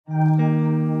Hi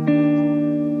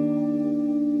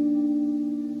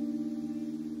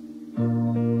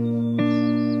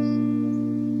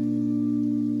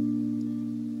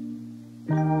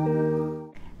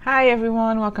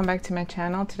everyone, welcome back to my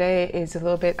channel. Today is a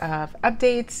little bit of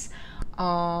updates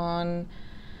on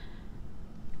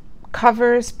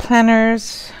covers,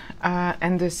 planners,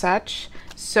 and the such.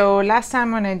 So last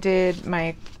time when I did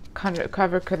my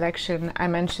cover collection, I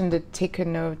mentioned the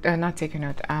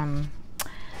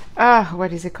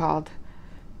what is it called?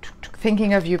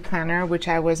 Thinking of You planner, which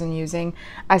I wasn't using.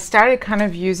 I started kind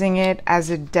of using it as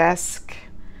a desk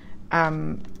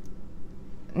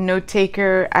note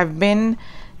taker. I've been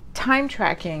time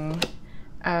tracking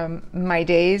my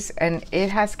days, and it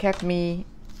has kept me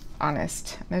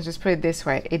honest. Let's just put it this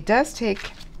way. It does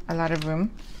take a lot of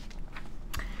room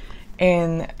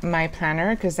in my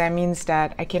planner because that means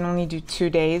that I can only do 2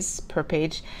 days per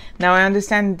page. Now I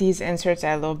understand these inserts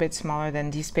are a little bit smaller than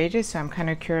these pages, so I'm kind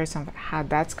of curious on how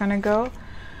that's gonna go.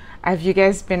 Have you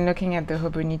guys been looking at the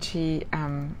hobonichi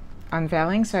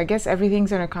unveiling? So I guess everything's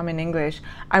gonna come in English.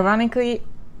 Ironically,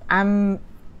 I'm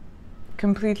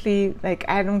completely like,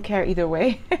 I don't care either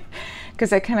way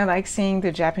because I kind of like seeing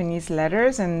the Japanese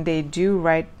letters, and they do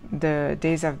write the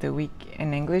days of the week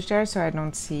in English there, so I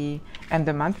don't see and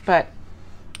the month, but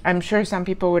I'm sure some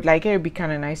people would like it. It'd be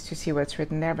kind of nice to see what's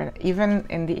written there. But even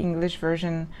in the English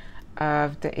version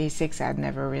of the A6, I'd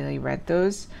never really read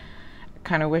those.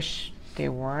 Kind of wish they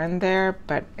weren't there,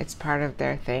 but it's part of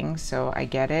their thing, so I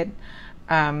get it.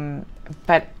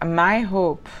 But my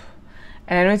hope,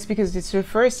 and I know it's because it's the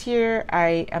first year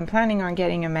I am planning on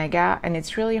getting a mega, and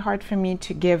it's really hard for me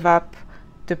to give up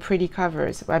the pretty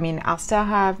covers. I mean, I'll still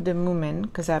have the Moomin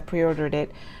because I pre-ordered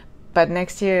it, but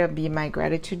next year it'll be my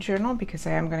gratitude journal because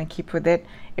I am going to keep with it.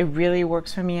 It really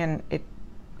works for me, and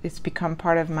it's become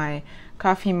part of my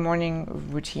coffee morning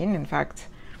routine. In fact,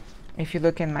 if you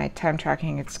look in my time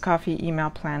tracking, it's coffee, email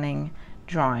planning,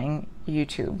 drawing,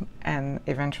 YouTube, and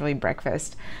eventually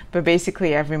breakfast. But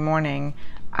basically every morning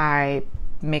I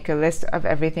make a list of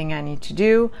everything I need to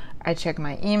do. I check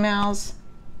my emails.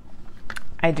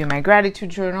 I do my gratitude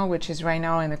journal, which is right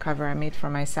now in the cover I made for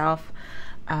myself,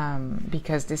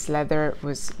 because this leather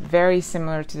was very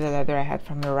similar to the leather I had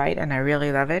from the right, and I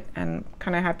really love it, and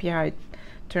kind of happy how it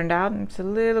turned out. It's a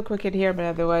little crooked here, but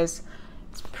otherwise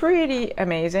it's pretty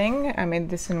amazing. I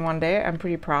made this in one day. I'm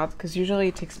pretty proud because usually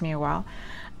it takes me a while.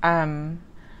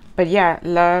 But yeah,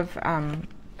 love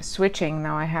switching.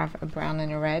 Now I have a brown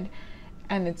and a red,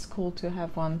 and it's cool to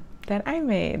have one that I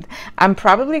made. I'm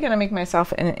probably gonna make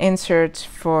myself an insert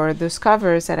for those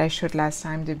covers that I showed last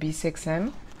time, the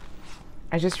B6M.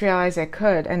 I just realized I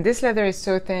could, and this leather is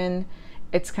so thin,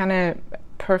 it's kind of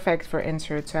perfect for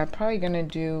inserts. So I'm probably gonna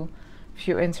do a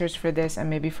few inserts for this,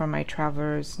 and maybe for my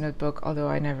traveler's notebook, although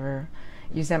I never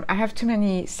use them. I have too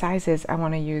many sizes I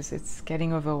want to use. It's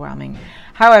getting overwhelming.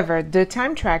 However, the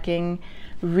time tracking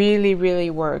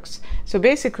really works. So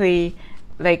basically,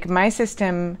 like, my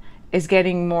system is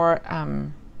getting more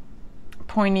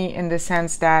pointy in the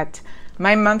sense that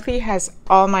my monthly has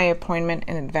all my appointment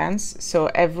in advance. So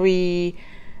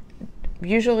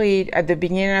usually at the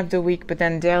beginning of the week, but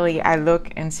then daily I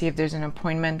look and see if there's an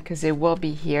appointment because it will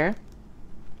be here.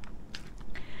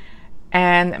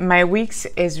 And my weeks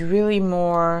is really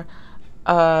more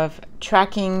of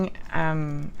tracking.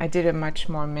 I did a much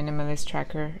more minimalist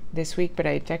tracker this week, but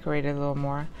I decorated a little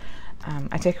more.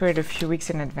 I decorated a few weeks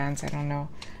in advance. I don't know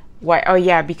why. Oh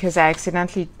yeah, because I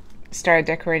accidentally started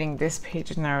decorating this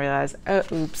page and I realized, oh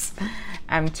oops,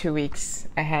 I'm 2 weeks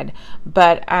ahead.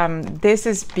 But this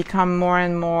has become more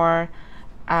and more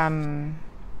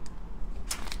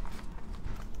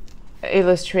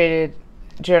illustrated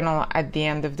journal at the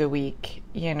end of the week,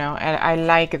 you know. And I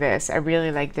like this. I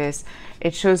really like this.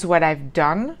 It shows what I've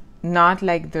done, not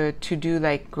like the to-do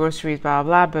like groceries blah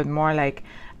blah, but more like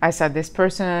I saw this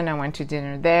person, I went to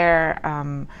dinner there,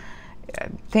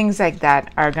 things like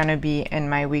that are gonna be in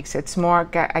my weeks. It's more,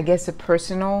 I guess, a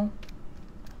personal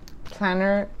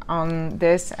planner on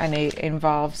this, and it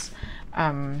involves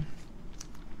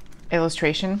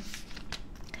illustration.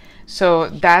 So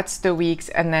that's the weeks,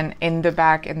 and then in the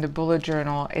back in the bullet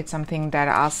journal, it's something that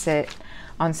I'll sit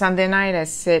on Sunday night. I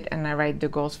sit and I write the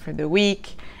goals for the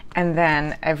week, and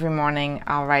then every morning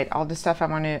I'll write all the stuff I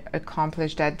want to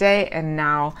accomplish that day. And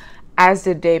now as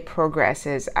the day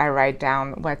progresses, I write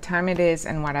down what time it is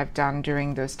and what I've done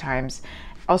during those times.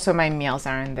 Also, my meals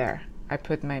are in there. I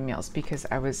put my meals because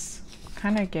I was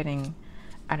kind of getting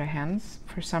out of hands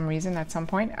for some reason at some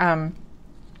point.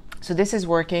 So this is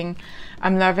working.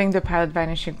 I'm loving the Pilot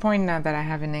Vanishing Point now that I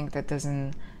have an ink that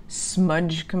doesn't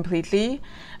smudge completely.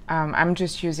 I'm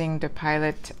just using the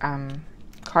Pilot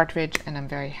cartridge, and I'm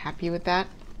very happy with that.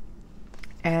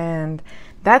 And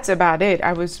that's about it.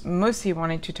 I was mostly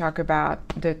wanting to talk about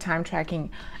the time tracking,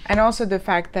 and also the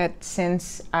fact that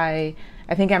since I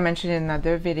think I mentioned in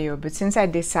another video, but since I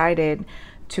decided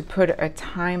to put a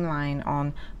timeline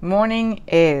on, morning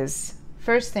is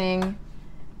first thing,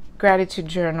 gratitude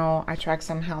journal. I track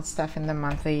some health stuff in the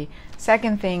monthly.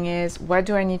 Second thing is, what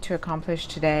do I need to accomplish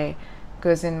today?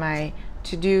 Goes in my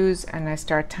to-dos, and I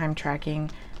start time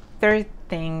tracking. Third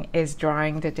thing is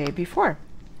drawing the day before.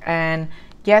 And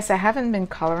yes, I haven't been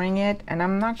coloring it, and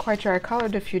I'm not quite sure. I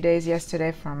colored a few days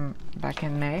yesterday from back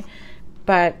in May,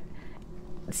 but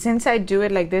since I do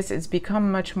it like this, it's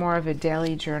become much more of a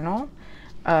daily journal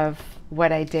of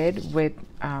what I did with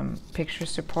picture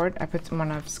support. I put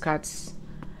one of Scott's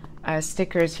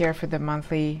stickers here for the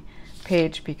monthly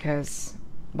page because,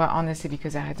 well, honestly,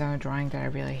 because I had done a drawing that I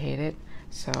really hated,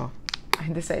 so I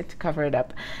decided to cover it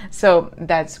up. So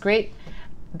that's great.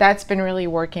 That's been really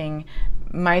working.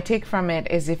 My take from it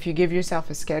is, if you give yourself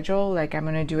a schedule, like I'm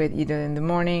going to do it either in the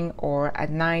morning or at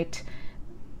night,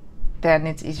 then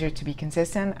it's easier to be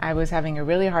consistent. I was having a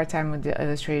really hard time with the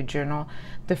illustrated journal.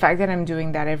 The fact that I'm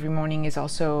doing that every morning is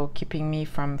also keeping me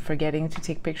from forgetting to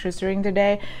take pictures during the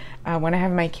day. When I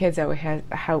have my kids, I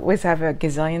always have a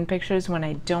gazillion pictures. When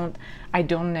I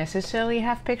don't necessarily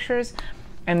have pictures.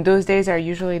 And those days are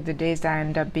usually the days that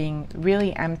end up being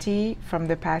really empty from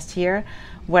the past year.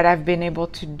 What I've been able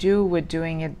to do with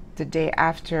doing it the day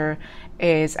after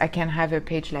is I can have a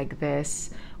page like this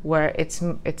where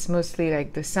it's mostly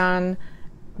like the sun,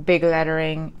 big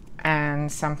lettering,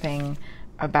 and something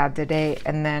about the day.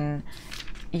 And then,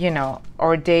 you know,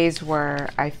 or days where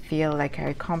I feel like I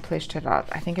accomplished a lot.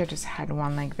 I think I just had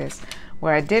one like this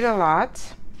where I did a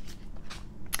lot,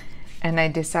 and I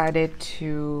decided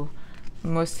to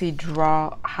mostly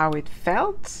draw how it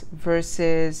felt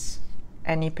versus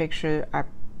any picture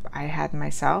I had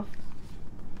myself.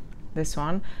 This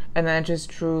one, and then I just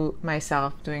drew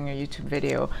myself doing a YouTube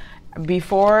video.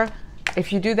 Before,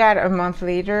 if you do that a month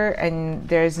later and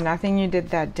there's nothing you did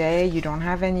that day, you don't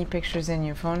have any pictures in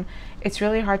your phone, it's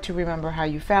really hard to remember how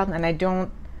you felt. And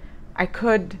I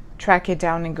could track it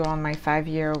down and go on my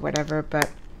 5-year or whatever, but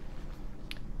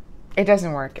it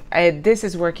doesn't work. This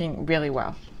is working really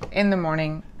well. In the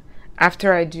morning,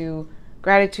 after I do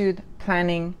gratitude,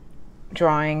 planning,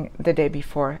 drawing the day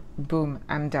before, boom,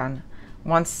 I'm done.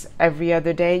 Once every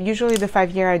other day, usually the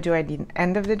 5-year I do at the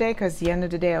end of the day, because the end of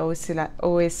the day I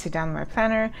always sit down my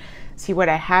planner, see what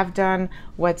I have done,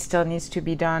 what still needs to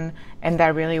be done, and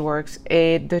that really works.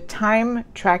 The time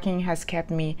tracking has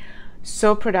kept me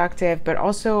so productive, but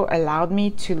also allowed me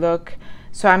to look.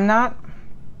 So I'm not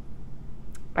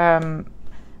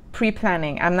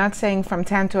pre-planning. I'm not saying from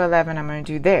 10 to 11 I'm going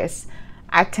to do this.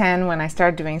 At 10, when I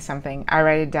start doing something, I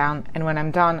write it down, and when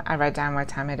I'm done, I write down what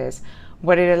time it is.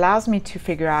 What it allows me to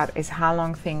figure out is how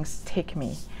long things take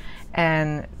me.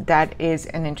 And that is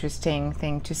an interesting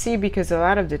thing to see, because a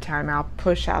lot of the time I'll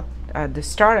push out the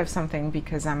start of something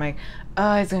because I'm like,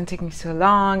 oh, it's going to take me so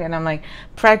long. And I'm like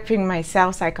prepping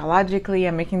myself psychologically.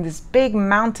 I'm making this big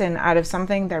mountain out of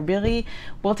something that really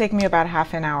will take me about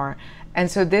half an hour. And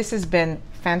so this has been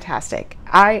fantastic.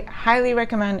 I highly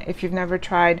recommend, if you've never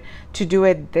tried, to do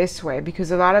it this way, because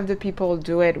a lot of the people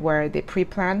do it where they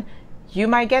pre-plan. You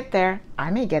might get there,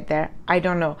 I may get there, I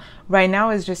don't know. Right now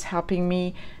is just helping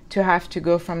me to have to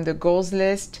go from the goals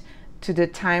list to the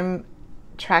time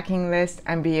tracking list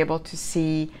and be able to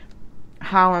see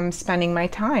how I'm spending my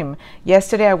time.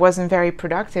 Yesterday I wasn't very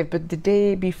productive, but the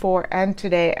day before and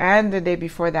today and the day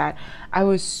before that, I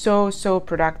was so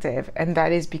productive, and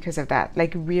that is because of that.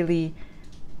 Like, really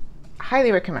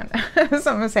highly recommend.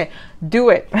 So I'm gonna say, do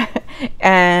it.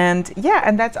 And yeah,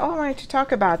 and that's all I wanted to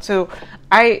talk about. So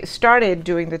I started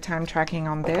doing the time tracking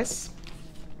on this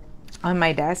on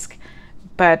my desk,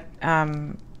 but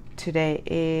today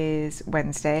is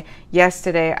Wednesday.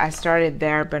 Yesterday I started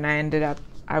there, but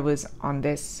I was on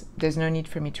this. There's no need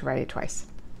for me to write it twice.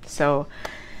 So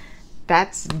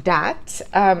that's that.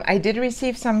 I did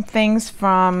receive some things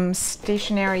from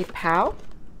Stationery Pal,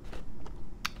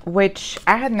 which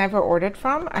I had never ordered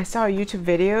from. I saw a YouTube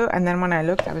video, and then when I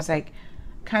looked, I was like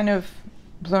kind of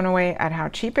blown away at how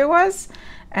cheap it was.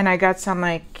 And I got some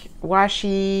like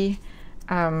washi.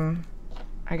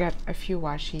 I got a few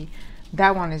washi.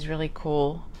 That one is really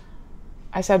cool.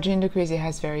 I saw Jane the Crazy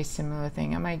has very similar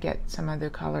thing. I might get some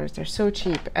other colors. They're so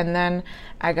cheap. And then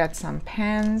I got some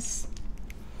pens.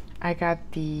 I got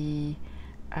the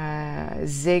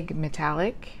Zig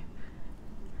Metallic.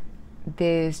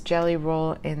 This Jelly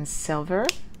Roll in silver,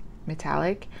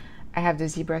 metallic. I have the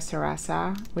Zebra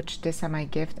Sarasa, which this I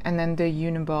might gift. And then the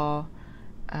Uniball,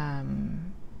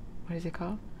 what what is it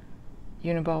called?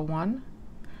 Uniball 1.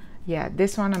 Yeah,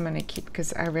 this one I'm gonna keep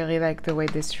because I really like the way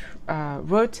this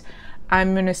wrote.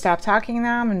 I'm gonna stop talking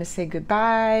now. I'm gonna say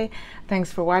goodbye.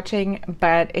 Thanks for watching.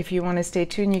 But if you want to stay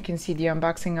tuned, you can see the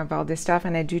unboxing of all this stuff,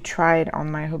 and I do try it on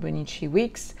my hobonichi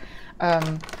weeks.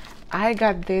 I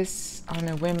got this on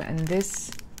a whim, and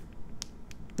this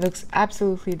looks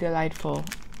absolutely delightful.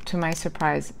 To my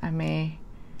surprise,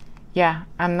 yeah,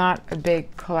 I'm not a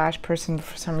big collage person.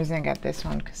 For some reason, I got this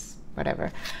one because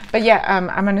whatever. But yeah,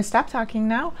 I'm gonna stop talking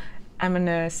now. I'm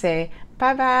gonna say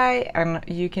bye-bye, and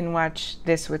you can watch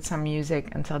this with some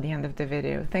music until the end of the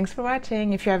video. Thanks for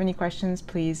watching. If you have any questions,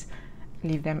 please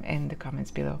leave them in the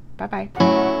comments below.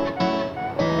 Bye-bye.